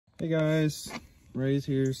Hey guys, Ray's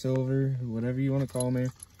here, Silver, whatever you want to call me.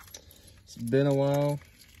 It's been a while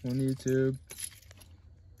on YouTube,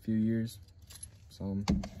 a few years. So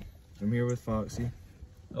I'm here with Foxy.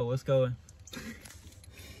 Oh, what's going?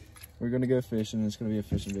 We're gonna go fishing. It's gonna be a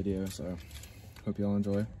fishing video, so hope y'all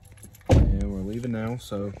enjoy. And we're leaving now,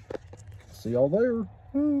 so see y'all there.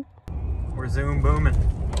 Woo. We're zoom booming.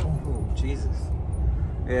 Oh, Jesus.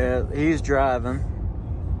 Yeah, he's driving.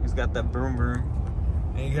 He's got that boom boom.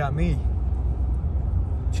 And he got me.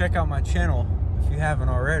 Check out my channel if you haven't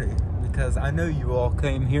already, because I know you all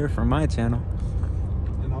came here from my channel.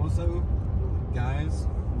 And also, guys,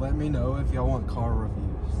 let me know if y'all want car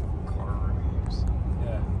reviews. Car reviews.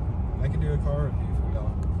 Yeah, I can do a car review for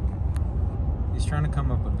y'all. He's trying to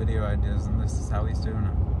come up with video ideas, and this is how he's doing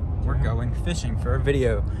it. We're going fishing for a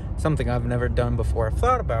video. Something I've never done before. I've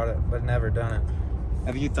thought about it, but never done it.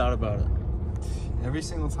 Have you thought about it? Every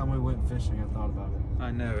single time we went fishing, I thought about it.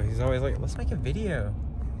 I know. He's always like, let's make a video.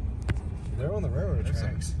 They're on the railroad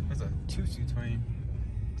tracks. There's a two-two train.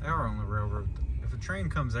 They are on the railroad. If a train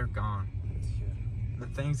comes, they're gone. The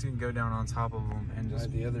things can go down on top of them and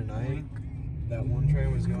just... The other night, that one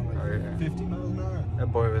train was going like 50 miles an hour.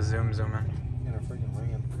 That boy was zooming. And a freaking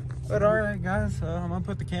ringing. But alright guys, I'm gonna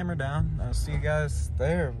put the camera down. I'll see you guys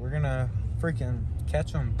there. We're gonna freaking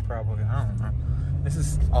catch them probably. I don't know. This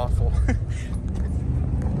is awful.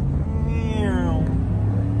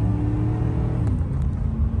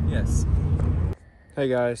 Yes. Hey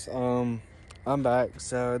guys, I'm back.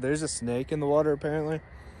 So there's a snake in the water apparently.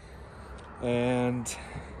 And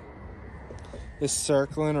it's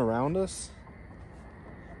circling around us.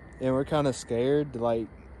 And we're kind of scared to like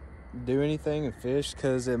do anything and fish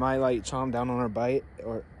because it might like chomp down on our bait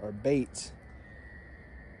or bait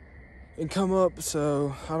and come up.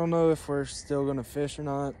 So I don't know if we're still gonna fish or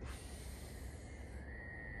not.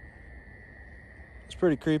 It's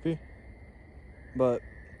pretty creepy, but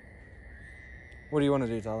what do you want to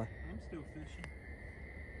do, Tyler? I'm still fishing.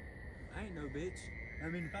 I ain't no bitch. I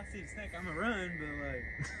mean, if I see a snake, I'ma run,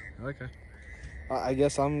 but like... Okay. I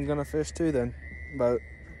guess I'm gonna fish too then, but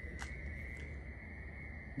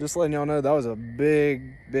just letting y'all know that was a big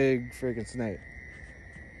freaking snake.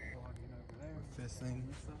 We're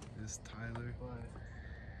fishing. This is Tyler.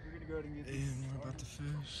 We're gonna go ahead and get this. And we're about to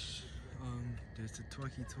fish. There's the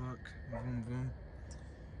twacky twuck. Boom boom.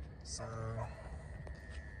 So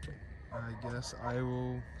I guess I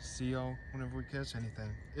will see y'all whenever we catch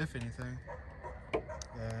anything, if anything.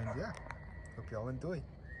 And yeah, hope y'all enjoy.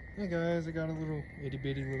 Hey guys, I got a little itty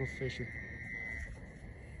bitty little fisher.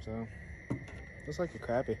 So looks like a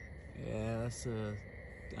crappie. Yeah, that's I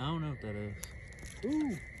don't know what that is.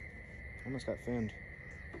 Ooh, almost got finned.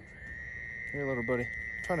 Here, little buddy.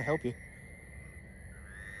 I'm trying to help you.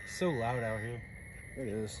 It's so loud out here. It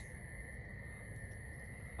is.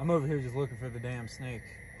 I'm over here just looking for the damn snake.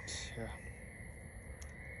 Yeah.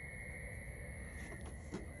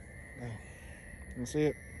 Hey, you see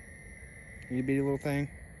it? Itty bitty little thing.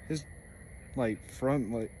 His like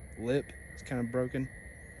front lip is kind of broken.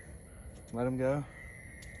 Let him go.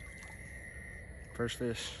 First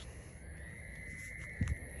fish.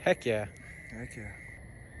 Heck yeah. Heck yeah.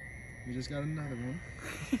 We just got another one.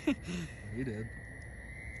 We did.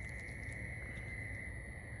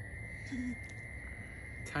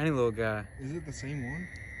 Tiny little guy. Is it the same one?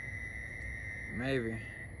 Maybe.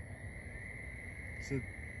 Is it?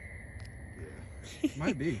 Yeah.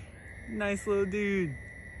 Might be. Nice little dude.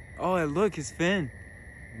 Oh, and look, his fin.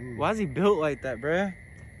 Ooh. Why is he built like that, bruh?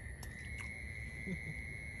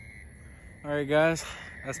 Alright guys,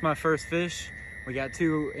 that's my first fish. We got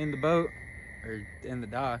two in the boat, or in the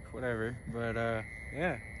dock, whatever. But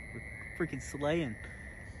yeah, we're freaking slaying.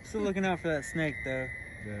 Still looking out for that snake though.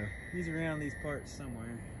 Yeah. He's around these parts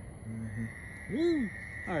somewhere. Mm-hmm. Woo!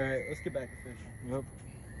 Alright, let's get back to fishing. Yep.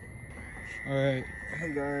 Alright.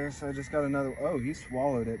 Hey guys, I just got another. Oh, he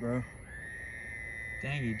swallowed it, bro.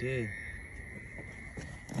 Dang, he did.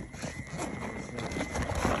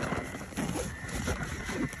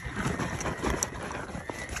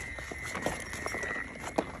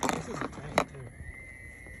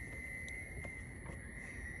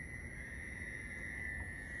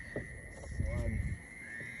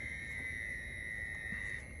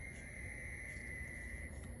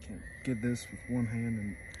 Can't get this with one hand,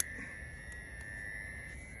 and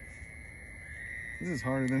this is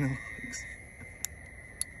harder than it looks.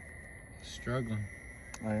 Struggling.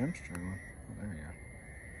 I am struggling. Oh, there we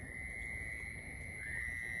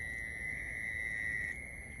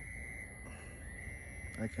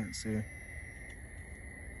go. I can't see.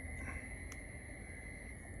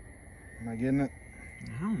 Am I getting it?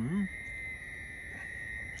 I don't know.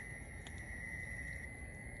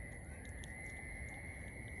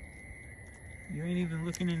 You ain't even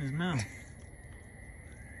looking in his mouth.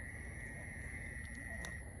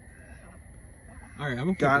 All right,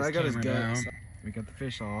 I'm gonna put this I got his camera down. guts. We got the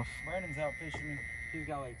fish off. Brandon's out fishing. He's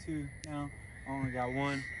got like 2 now. I only got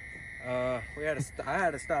 1. I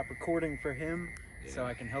had to stop recording for him so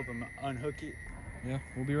I can help him unhook it. Yeah,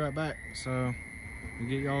 we'll be right back. So we'll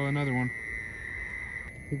get y'all another one.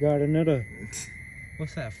 We got another.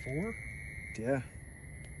 What's that, 4? Yeah,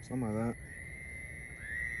 something like that.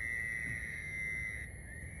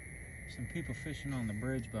 Some people fishing on the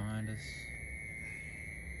bridge behind us.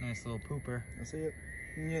 Nice little pooper. I see it.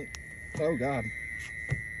 Yeah. Oh God,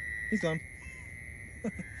 he's gone.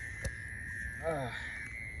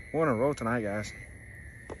 We're on a roll tonight, guys.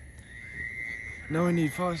 Now we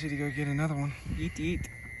need Foxy to go get another one. Eat.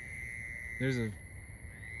 There's a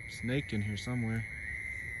snake in here somewhere.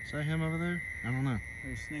 Is that him over there? I don't know.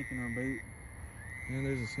 There's a snake in our boot. Yeah,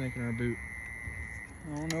 there's a snake in our boot.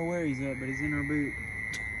 I don't know where he's at, but he's in our boot.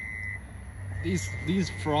 These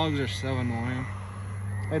frogs are so annoying.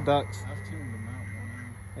 Hey ducks. I've tuned them out by now.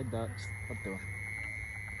 Hey ducks. What the?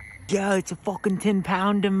 Yo, it's a fucking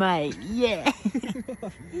 10-pounder, mate. Yeah.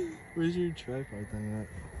 Where's your tripod thing at?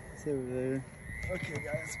 It's over there. Okay,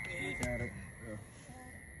 guys. Got it.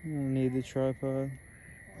 You don't need the tripod.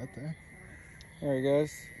 Right there. Alright,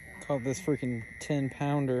 guys. Caught this freaking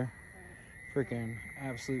 10-pounder. Freaking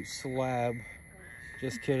absolute slab.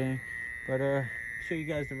 Just kidding. But, show you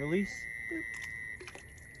guys the release. Boop.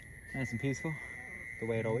 Nice and peaceful. The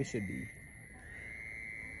way it always should be.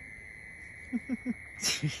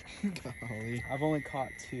 Golly. I've only caught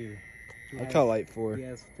 2. I caught like 4. He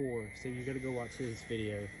has 4, so you gotta go watch his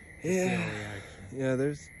video. Yeah. Yeah,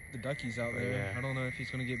 there's the duckies out there. Yeah. I don't know if he's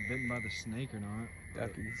gonna get bitten by the snake or not.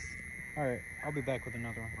 Duckies. Alright, I'll be back with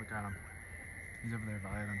another one. Look at him. He's over there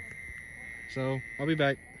vibing. So I'll be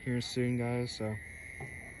back here soon, guys. So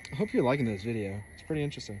I hope you're liking this video. It's pretty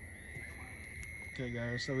interesting. Okay,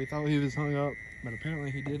 guys. So we thought he was hung up, but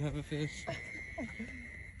apparently he did have a fish.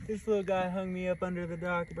 This little guy hung me up under the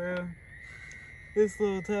dock, bro. This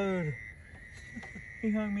little toad. He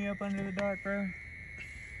hung me up under the dock, bro.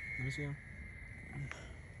 Let me see him.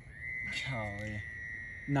 Golly.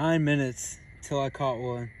 9 minutes till I caught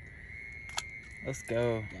one. Let's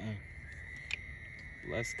go. Dang.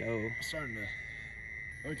 Let's go. I'm starting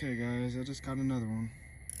to. Okay, guys. I just caught another one.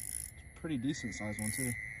 Pretty decent sized one,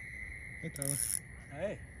 too. Hey, Tyler.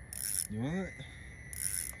 Hey. You want it?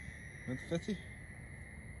 Want the 50?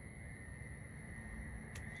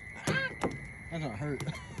 That don't hurt.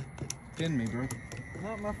 Pin me, bro.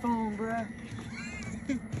 Not my phone, bro.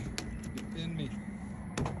 Pin me.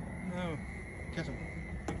 No. Catch him.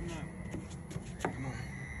 Pick him up. Come on.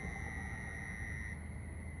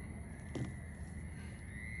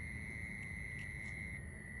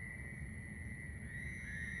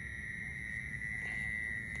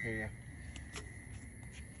 There you go.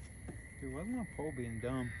 Dude, wasn't my pole being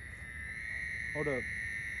dumb? Hold up.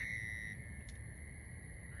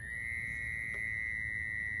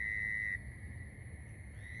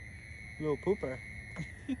 Little pooper.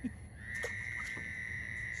 It's a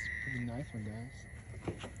pretty nice one, guys.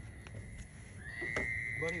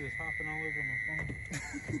 Buddy was hopping all over my phone.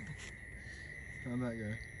 How'd that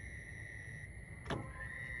go?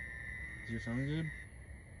 Is your phone good?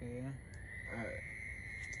 Yeah. Alright.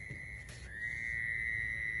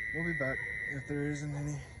 We'll be back. If there isn't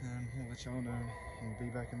any, then we'll let y'all know. We'll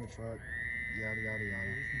be back in the truck. Yada, yada,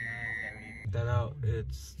 yada. That out,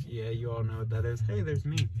 it's, yeah, you all know what that is. Hey, there's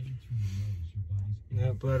me.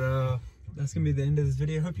 Yeah, But that's gonna be the end of this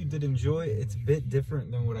video. Hope you did enjoy. It's a bit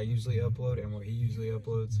different than what I usually upload and what he usually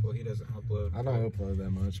uploads. Well, he doesn't upload. I don't upload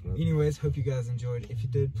that much, but anyways, hope you guys enjoyed. If you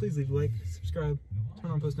did, please leave a like, subscribe,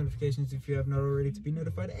 turn on post notifications if you have not already to be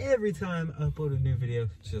notified every time I upload a new video,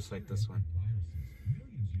 just like this one.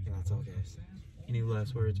 And that's all, guys. Any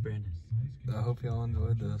last words, Brandon? I hope y'all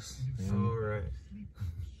enjoyed this. Alright.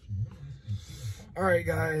 Alright,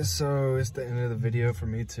 guys, so it's the end of the video for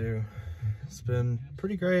me too. It's been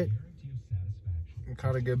pretty great. I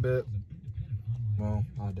caught a good bit. Well,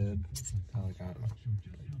 I did. Tyler got it.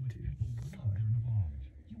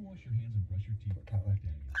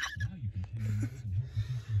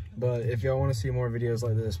 But if y'all want to see more videos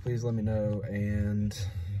like this, please let me know and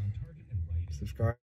subscribe.